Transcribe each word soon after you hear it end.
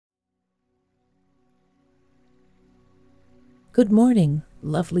Good morning,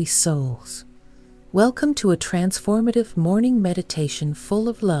 lovely souls. Welcome to a transformative morning meditation full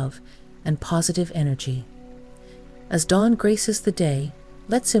of love and positive energy. As dawn graces the day,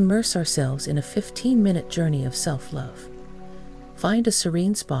 let's immerse ourselves in a 15-minute journey of self-love. Find a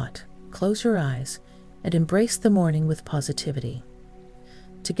serene spot, close your eyes, and embrace the morning with positivity.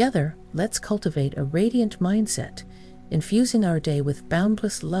 Together, let's cultivate a radiant mindset, infusing our day with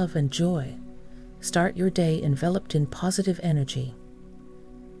boundless love and joy. Start your day enveloped in positive energy.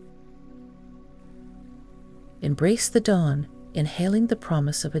 Embrace the dawn, inhaling the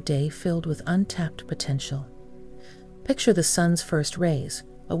promise of a day filled with untapped potential. Picture the sun's first rays,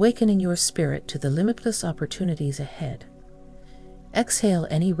 awakening your spirit to the limitless opportunities ahead. Exhale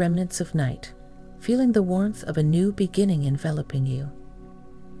any remnants of night, feeling the warmth of a new beginning enveloping you.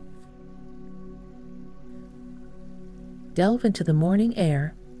 Delve into the morning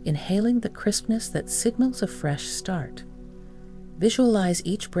air, inhaling the crispness that signals a fresh start. Visualize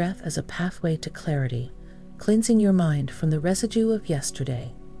each breath as a pathway to clarity, cleansing your mind from the residue of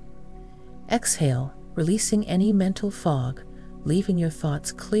yesterday. Exhale, releasing any mental fog, leaving your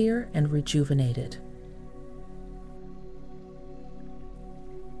thoughts clear and rejuvenated.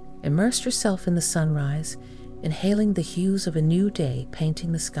 Immerse yourself in the sunrise, inhaling the hues of a new day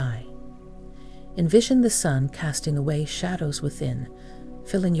painting the sky. Envision the sun casting away shadows within,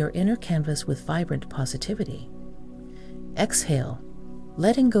 filling your inner canvas with vibrant positivity. Exhale,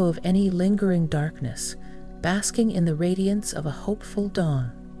 letting go of any lingering darkness, basking in the radiance of a hopeful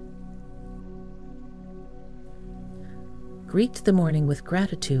dawn. Greet the morning with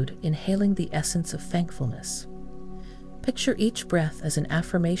gratitude, inhaling the essence of thankfulness. Picture each breath as an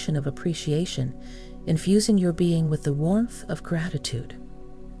affirmation of appreciation, infusing your being with the warmth of gratitude.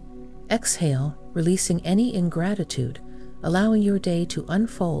 Exhale, releasing any ingratitude, allowing your day to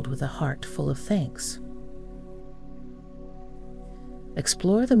unfold with a heart full of thanks.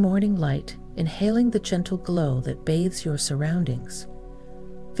 Explore the morning light, inhaling the gentle glow that bathes your surroundings.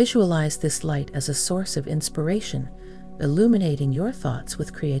 Visualize this light as a source of inspiration, illuminating your thoughts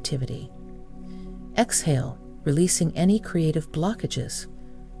with creativity. Exhale, releasing any creative blockages,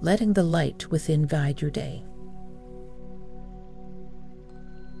 letting the light within guide your day.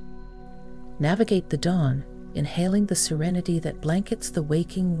 Navigate the dawn, inhaling the serenity that blankets the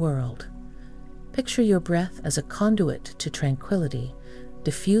waking world. Picture your breath as a conduit to tranquility,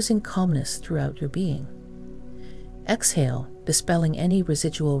 diffusing calmness throughout your being. Exhale, dispelling any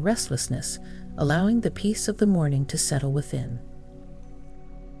residual restlessness, allowing the peace of the morning to settle within.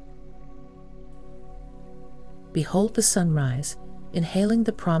 Behold the sunrise, inhaling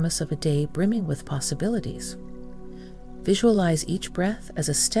the promise of a day brimming with possibilities. Visualize each breath as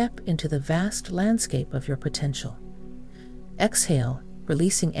a step into the vast landscape of your potential. Exhale,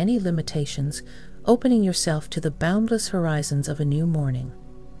 releasing any limitations, opening yourself to the boundless horizons of a new morning.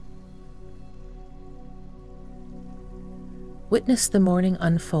 Witness the morning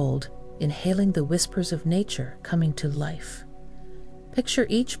unfold, inhaling the whispers of nature coming to life. Picture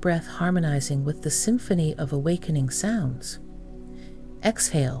each breath harmonizing with the symphony of awakening sounds.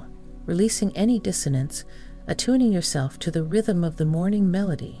 Exhale, releasing any dissonance, attuning yourself to the rhythm of the morning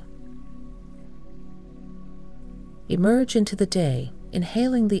melody. Emerge into the day,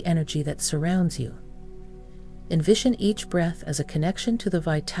 inhaling the energy that surrounds you. Envision each breath as a connection to the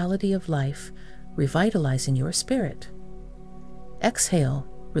vitality of life, revitalizing your spirit. Exhale,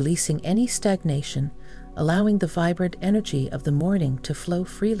 releasing any stagnation, allowing the vibrant energy of the morning to flow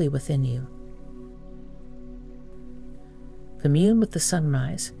freely within you. Commune with the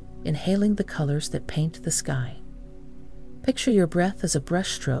sunrise, inhaling the colors that paint the sky. Picture your breath as a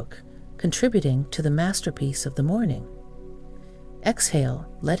brushstroke, contributing to the masterpiece of the morning. Exhale,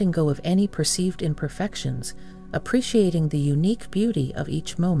 letting go of any perceived imperfections, appreciating the unique beauty of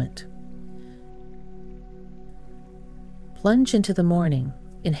each moment. Plunge into the morning,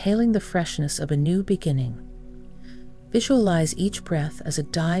 inhaling the freshness of a new beginning. Visualize each breath as a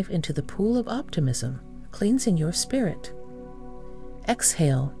dive into the pool of optimism, cleansing your spirit.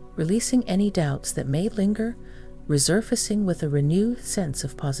 Exhale, releasing any doubts that may linger, resurfacing with a renewed sense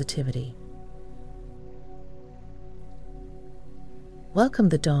of positivity. Welcome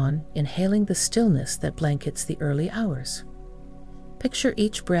the dawn, inhaling the stillness that blankets the early hours. Picture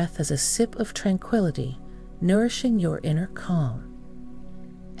each breath as a sip of tranquility, nourishing your inner calm.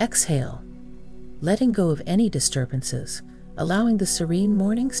 Exhale, letting go of any disturbances, allowing the serene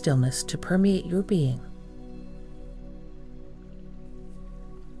morning stillness to permeate your being.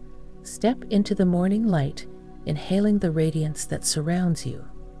 Step into the morning light, inhaling the radiance that surrounds you.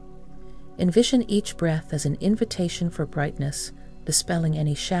 Envision each breath as an invitation for brightness, dispelling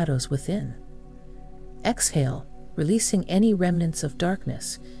any shadows within. Exhale, releasing any remnants of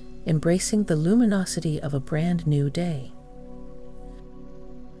darkness, embracing the luminosity of a brand new day.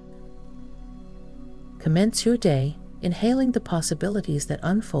 Commence your day, inhaling the possibilities that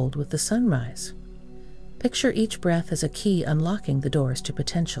unfold with the sunrise. Picture each breath as a key unlocking the doors to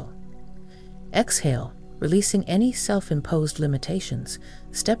potential. Exhale, releasing any self-imposed limitations,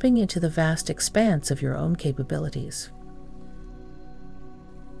 stepping into the vast expanse of your own capabilities.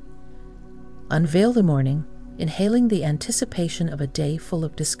 Unveil the morning, inhaling the anticipation of a day full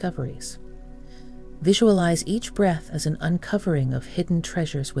of discoveries. Visualize each breath as an uncovering of hidden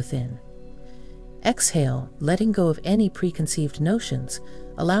treasures within. Exhale, letting go of any preconceived notions,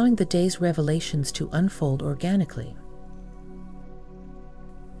 allowing the day's revelations to unfold organically.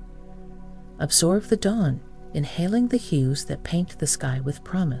 Absorb the dawn, inhaling the hues that paint the sky with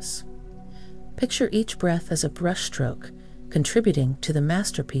promise. Picture each breath as a brushstroke, contributing to the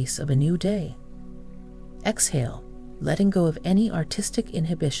masterpiece of a new day. Exhale, letting go of any artistic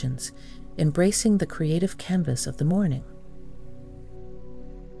inhibitions, embracing the creative canvas of the morning.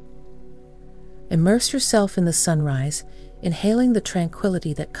 Immerse yourself in the sunrise, inhaling the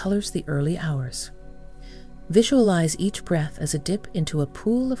tranquility that colors the early hours. Visualize each breath as a dip into a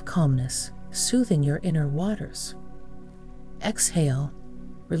pool of calmness, soothing your inner waters. Exhale,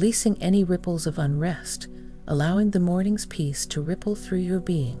 releasing any ripples of unrest, allowing the morning's peace to ripple through your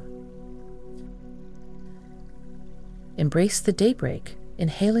being. Embrace the daybreak,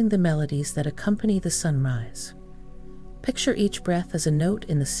 inhaling the melodies that accompany the sunrise. Picture each breath as a note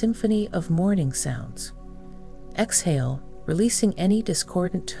in the symphony of morning sounds. Exhale, releasing any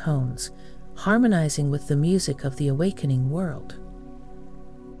discordant tones, harmonizing with the music of the awakening world.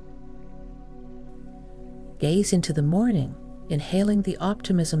 Gaze into the morning, inhaling the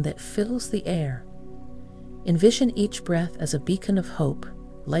optimism that fills the air. Envision each breath as a beacon of hope,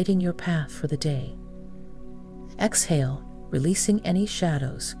 lighting your path for the day. Exhale, releasing any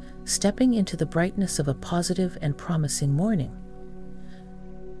shadows, stepping into the brightness of a positive and promising morning.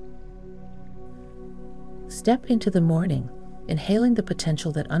 Step into the morning, inhaling the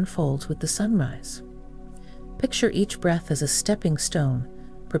potential that unfolds with the sunrise. Picture each breath as a stepping stone,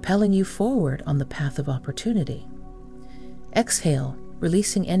 propelling you forward on the path of opportunity. Exhale,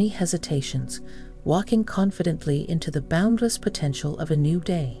 releasing any hesitations, walking confidently into the boundless potential of a new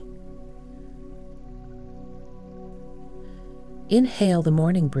day. Inhale the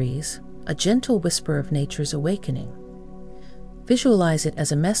morning breeze, a gentle whisper of nature's awakening. Visualize it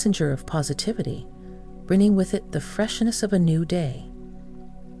as a messenger of positivity, bringing with it the freshness of a new day.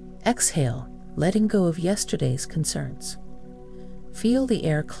 Exhale, letting go of yesterday's concerns. Feel the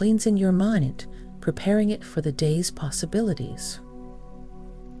air cleansing your mind, preparing it for the day's possibilities.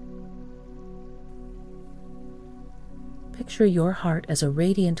 Picture your heart as a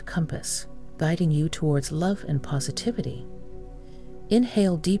radiant compass, guiding you towards love and positivity.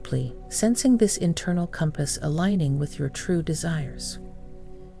 Inhale deeply, sensing this internal compass aligning with your true desires.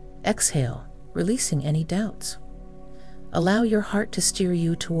 Exhale, releasing any doubts. Allow your heart to steer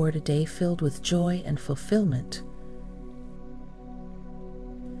you toward a day filled with joy and fulfillment.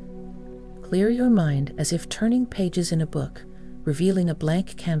 Clear your mind as if turning pages in a book, revealing a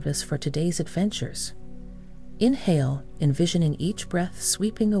blank canvas for today's adventures. Inhale, envisioning each breath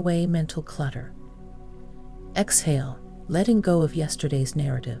sweeping away mental clutter. Exhale, letting go of yesterday's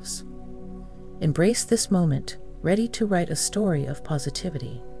narratives. Embrace this moment, ready to write a story of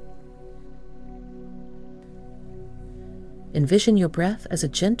positivity. Envision your breath as a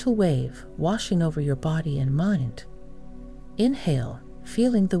gentle wave washing over your body and mind. Inhale,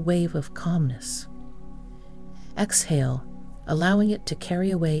 feeling the wave of calmness. Exhale, allowing it to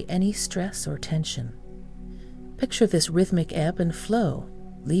carry away any stress or tension. Picture this rhythmic ebb and flow,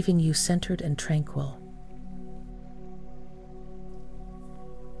 leaving you centered and tranquil.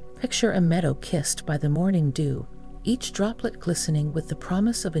 Picture a meadow kissed by the morning dew, each droplet glistening with the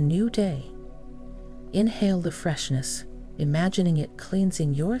promise of a new day. Inhale the freshness, imagining it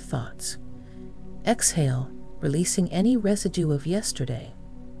cleansing your thoughts. Exhale, releasing any residue of yesterday.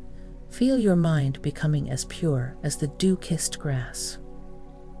 Feel your mind becoming as pure as the dew-kissed grass.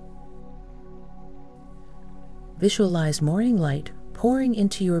 Visualize morning light pouring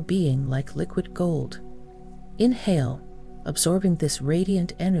into your being like liquid gold. Inhale, absorbing this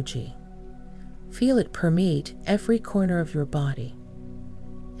radiant energy. Feel it permeate every corner of your body.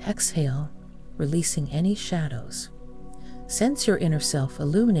 Exhale, releasing any shadows. Sense your inner self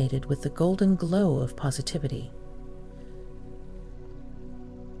illuminated with the golden glow of positivity.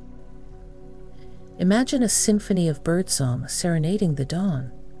 Imagine a symphony of birdsong serenading the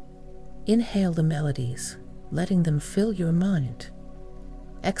dawn. Inhale the melodies, letting them fill your mind.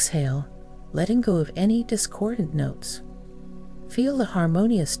 Exhale, letting go of any discordant notes. Feel the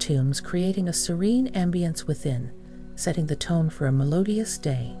harmonious tunes creating a serene ambience within, setting the tone for a melodious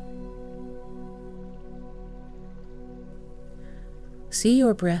day. See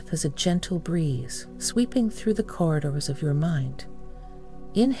your breath as a gentle breeze sweeping through the corridors of your mind.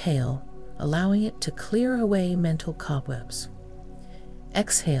 Inhale, allowing it to clear away mental cobwebs.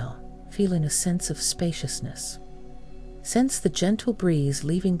 Exhale, feeling a sense of spaciousness. Sense the gentle breeze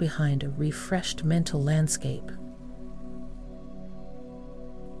leaving behind a refreshed mental landscape.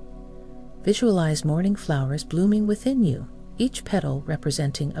 Visualize morning flowers blooming within you, each petal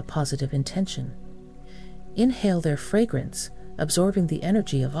representing a positive intention. Inhale their fragrance, absorbing the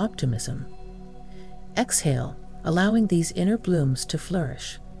energy of optimism. Exhale, allowing these inner blooms to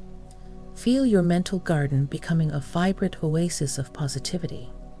flourish. Feel your mental garden becoming a vibrant oasis of positivity.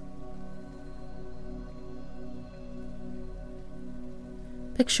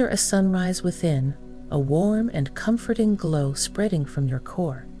 Picture a sunrise within, a warm and comforting glow spreading from your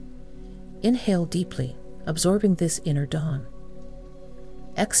core. Inhale deeply, absorbing this inner dawn.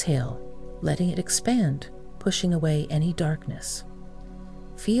 Exhale, letting it expand, pushing away any darkness.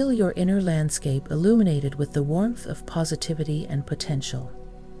 Feel your inner landscape illuminated with the warmth of positivity and potential.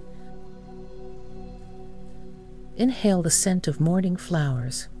 Inhale the scent of morning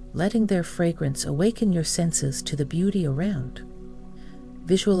flowers, letting their fragrance awaken your senses to the beauty around.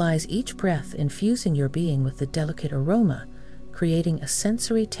 Visualize each breath infusing your being with the delicate aroma, creating a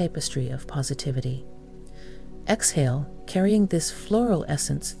sensory tapestry of positivity. Exhale, carrying this floral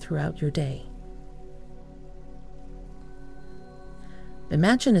essence throughout your day.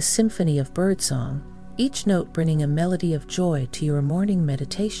 Imagine a symphony of birdsong, each note bringing a melody of joy to your morning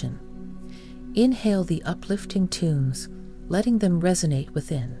meditation. Inhale the uplifting tunes, letting them resonate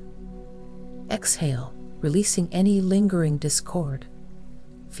within. Exhale, releasing any lingering discord.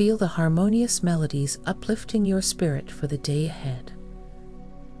 Feel the harmonious melodies uplifting your spirit for the day ahead.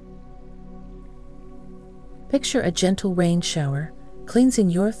 Picture a gentle rain shower, cleansing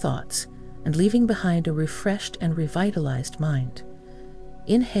your thoughts and leaving behind a refreshed and revitalized mind.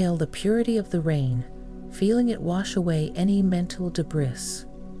 Inhale the purity of the rain, feeling it wash away any mental debris.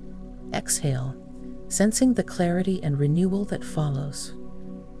 Exhale, sensing the clarity and renewal that follows.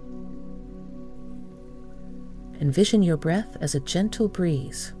 Envision your breath as a gentle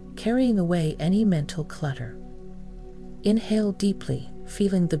breeze, carrying away any mental clutter. Inhale deeply,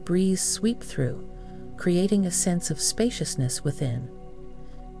 feeling the breeze sweep through, creating a sense of spaciousness within.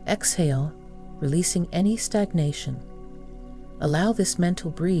 Exhale, releasing any stagnation. Allow this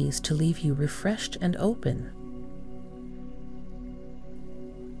mental breeze to leave you refreshed and open.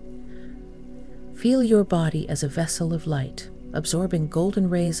 Feel your body as a vessel of light, absorbing golden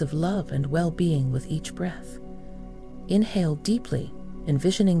rays of love and well-being with each breath. Inhale deeply,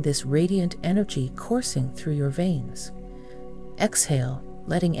 envisioning this radiant energy coursing through your veins. Exhale,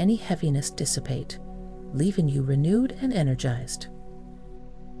 letting any heaviness dissipate, leaving you renewed and energized.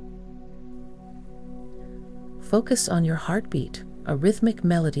 Focus on your heartbeat, a rhythmic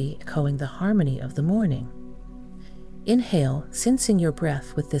melody echoing the harmony of the morning. Inhale, sensing your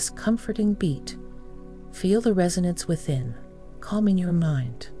breath with this comforting beat. Feel the resonance within, calming your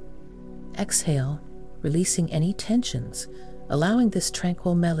mind. Exhale, releasing any tensions, allowing this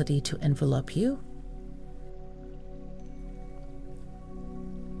tranquil melody to envelop you.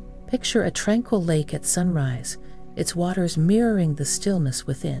 Picture a tranquil lake at sunrise, its waters mirroring the stillness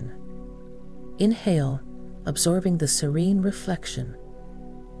within. Inhale, absorbing the serene reflection.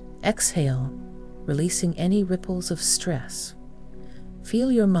 Exhale, releasing any ripples of stress.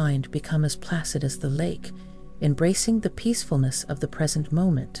 Feel your mind become as placid as the lake, embracing the peacefulness of the present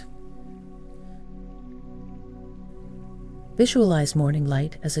moment. Visualize morning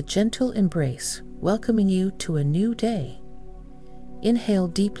light as a gentle embrace, welcoming you to a new day. Inhale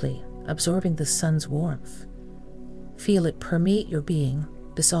deeply, absorbing the sun's warmth. Feel it permeate your being,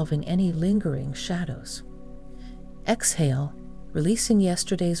 dissolving any lingering shadows. Exhale, releasing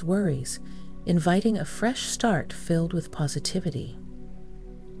yesterday's worries, inviting a fresh start filled with positivity.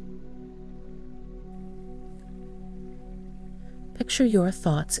 Picture your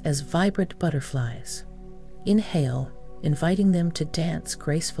thoughts as vibrant butterflies. Inhale, inviting them to dance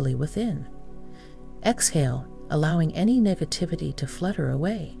gracefully within. Exhale, allowing any negativity to flutter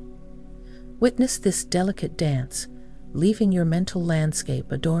away. Witness this delicate dance, leaving your mental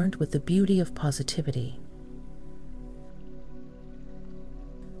landscape adorned with the beauty of positivity.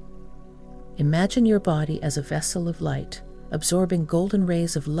 Imagine your body as a vessel of light, absorbing golden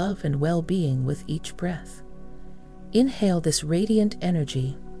rays of love and well-being with each breath. Inhale this radiant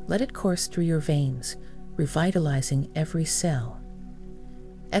energy, let it course through your veins, revitalizing every cell.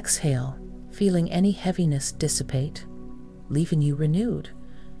 Exhale, feeling any heaviness dissipate, leaving you renewed.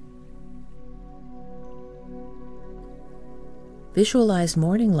 Visualize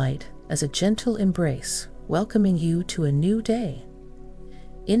morning light as a gentle embrace, welcoming you to a new day.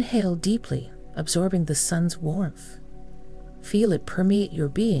 Inhale deeply, absorbing the sun's warmth. Feel it permeate your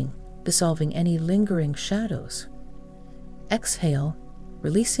being, dissolving any lingering shadows. Exhale,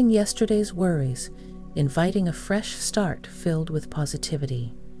 releasing yesterday's worries, inviting a fresh start filled with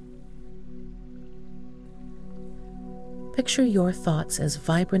positivity. Picture your thoughts as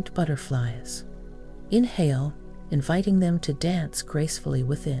vibrant butterflies. Inhale, inviting them to dance gracefully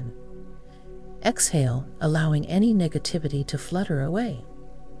within. Exhale, allowing any negativity to flutter away.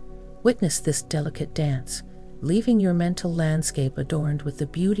 Witness this delicate dance, leaving your mental landscape adorned with the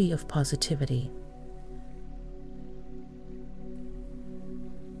beauty of positivity.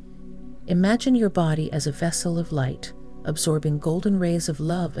 Imagine your body as a vessel of light, absorbing golden rays of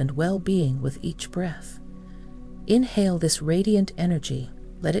love and well-being with each breath. Inhale this radiant energy,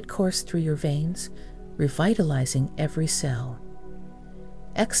 let it course through your veins, revitalizing every cell.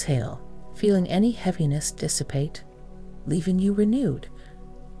 Exhale, feeling any heaviness dissipate, leaving you renewed.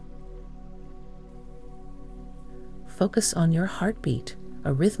 Focus on your heartbeat,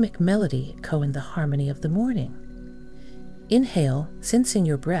 a rhythmic melody echoing the harmony of the morning. Inhale, sensing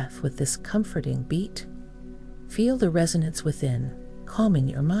your breath with this comforting beat. Feel the resonance within, calming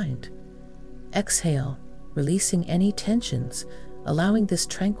your mind. Exhale, releasing any tensions, allowing this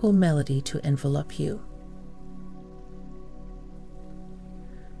tranquil melody to envelop you.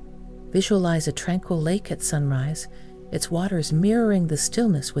 Visualize a tranquil lake at sunrise, its waters mirroring the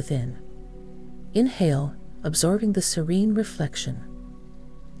stillness within. Inhale, absorbing the serene reflection.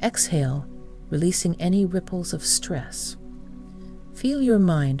 Exhale, releasing any ripples of stress. Feel your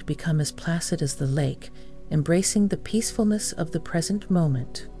mind become as placid as the lake, embracing the peacefulness of the present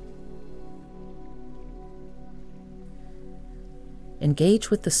moment. Engage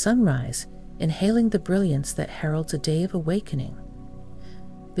with the sunrise, inhaling the brilliance that heralds a day of awakening.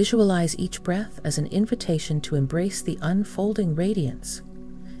 Visualize each breath as an invitation to embrace the unfolding radiance.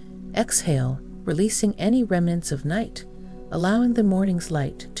 Exhale, releasing any remnants of night, allowing the morning's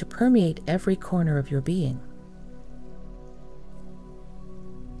light to permeate every corner of your being.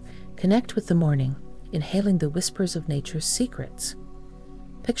 Connect with the morning, inhaling the whispers of nature's secrets.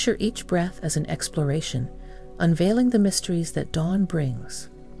 Picture each breath as an exploration, unveiling the mysteries that dawn brings.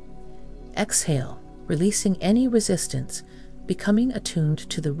 Exhale, releasing any resistance, becoming attuned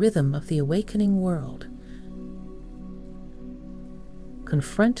to the rhythm of the awakening world.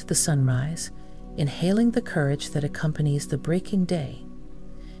 Confront the sunrise, inhaling the courage that accompanies the breaking day.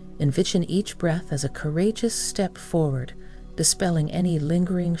 Envision each breath as a courageous step forward, dispelling any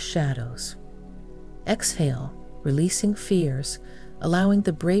lingering shadows. Exhale, releasing fears, allowing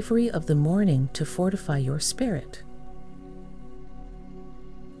the bravery of the morning to fortify your spirit.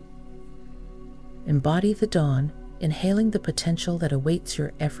 Embody the dawn, inhaling the potential that awaits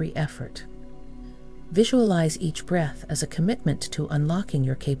your every effort. Visualize each breath as a commitment to unlocking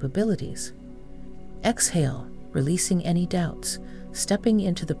your capabilities. Exhale, releasing any doubts, stepping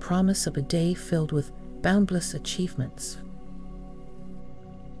into the promise of a day filled with boundless achievements.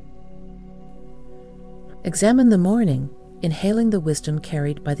 Examine the morning, inhaling the wisdom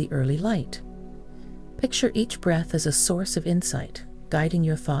carried by the early light. Picture each breath as a source of insight, guiding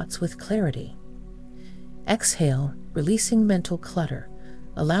your thoughts with clarity. Exhale, releasing mental clutter,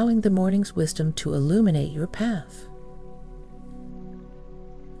 allowing the morning's wisdom to illuminate your path.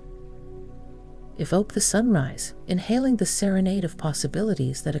 Evoke the sunrise, inhaling the serenade of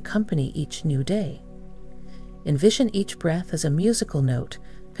possibilities that accompany each new day. Envision each breath as a musical note,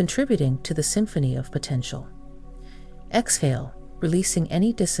 contributing to the symphony of potential. Exhale, releasing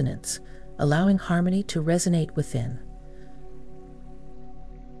any dissonance, allowing harmony to resonate within.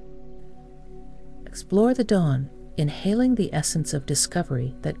 Explore the dawn, inhaling the essence of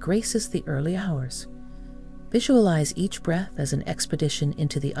discovery that graces the early hours. Visualize each breath as an expedition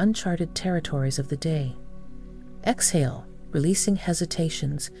into the uncharted territories of the day. Exhale, releasing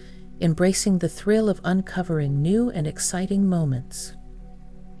hesitations, embracing the thrill of uncovering new and exciting moments.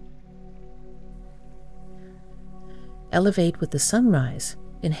 Elevate with the sunrise,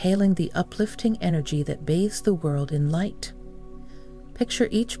 inhaling the uplifting energy that bathes the world in light. Picture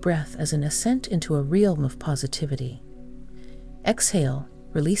each breath as an ascent into a realm of positivity. Exhale,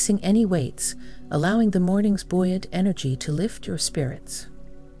 releasing any weights, allowing the morning's buoyant energy to lift your spirits.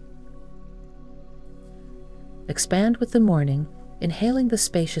 Expand with the morning, inhaling the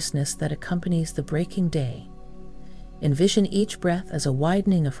spaciousness that accompanies the breaking day. Envision each breath as a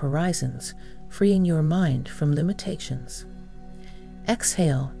widening of horizons, freeing your mind from limitations.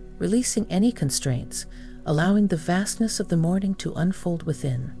 Exhale, releasing any constraints, allowing the vastness of the morning to unfold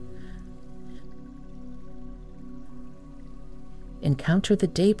within. Encounter the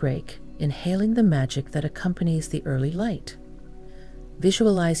daybreak, inhaling the magic that accompanies the early light.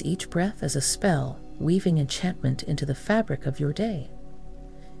 Visualize each breath as a spell, weaving enchantment into the fabric of your day.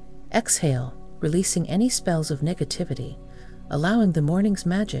 Exhale, releasing any spells of negativity, allowing the morning's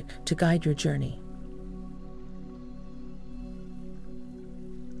magic to guide your journey.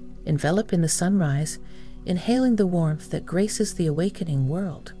 Envelop in the sunrise, inhaling the warmth that graces the awakening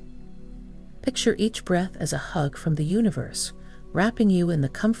world. Picture each breath as a hug from the universe, wrapping you in the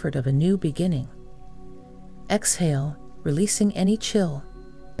comfort of a new beginning. Exhale, releasing any chill,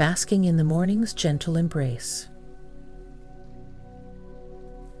 basking in the morning's gentle embrace.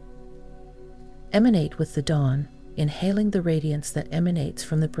 Emanate with the dawn, inhaling the radiance that emanates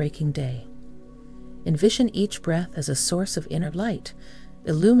from the breaking day. Envision each breath as a source of inner light,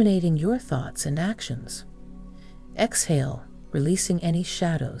 illuminating your thoughts and actions. Exhale, releasing any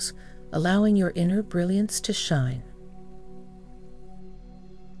shadows, allowing your inner brilliance to shine.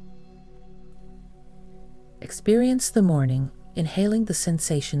 Experience the morning, inhaling the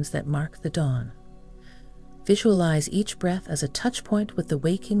sensations that mark the dawn. Visualize each breath as a touchpoint with the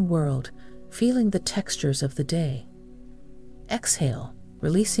waking world, feeling the textures of the day. Exhale,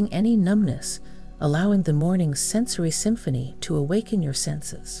 releasing any numbness, allowing the morning's sensory symphony to awaken your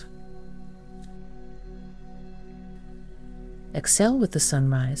senses. Excel with the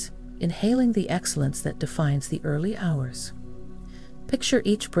sunrise, inhaling the excellence that defines the early hours. Picture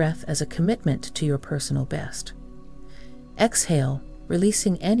each breath as a commitment to your personal best. Exhale,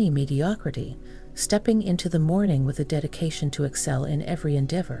 releasing any mediocrity, stepping into the morning with a dedication to excel in every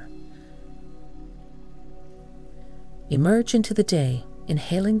endeavor. Emerge into the day,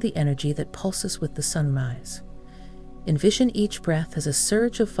 inhaling the energy that pulses with the sunrise. Envision each breath as a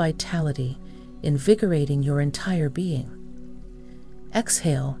surge of vitality, invigorating your entire being.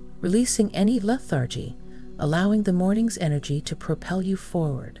 Exhale, releasing any lethargy, allowing the morning's energy to propel you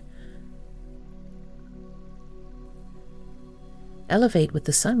forward. Elevate with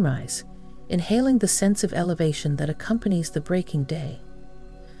the sunrise, inhaling the sense of elevation that accompanies the breaking day.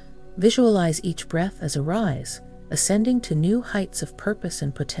 Visualize each breath as a rise, ascending to new heights of purpose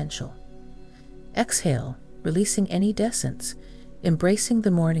and potential. Exhale, releasing any descents, embracing the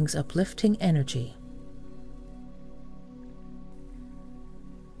morning's uplifting energy.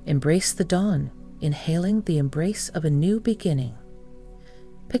 Embrace the dawn, inhaling the embrace of a new beginning.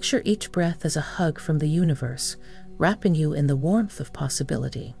 Picture each breath as a hug from the universe, wrapping you in the warmth of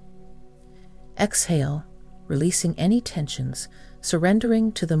possibility. Exhale, releasing any tensions,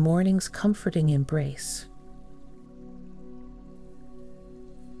 surrendering to the morning's comforting embrace.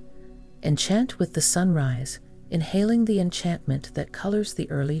 Enchant with the sunrise, inhaling the enchantment that colors the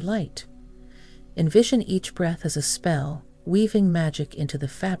early light. Envision each breath as a spell, weaving magic into the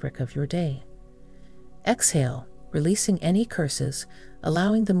fabric of your day. Exhale, releasing any curses,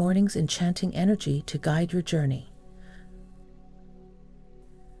 allowing the morning's enchanting energy to guide your journey.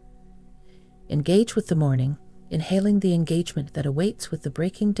 Engage with the morning, inhaling the engagement that awaits with the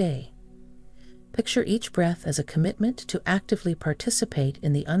breaking day. Picture each breath as a commitment to actively participate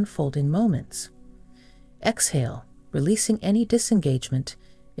in the unfolding moments. Exhale, releasing any disengagement,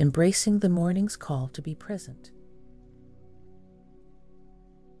 embracing the morning's call to be present.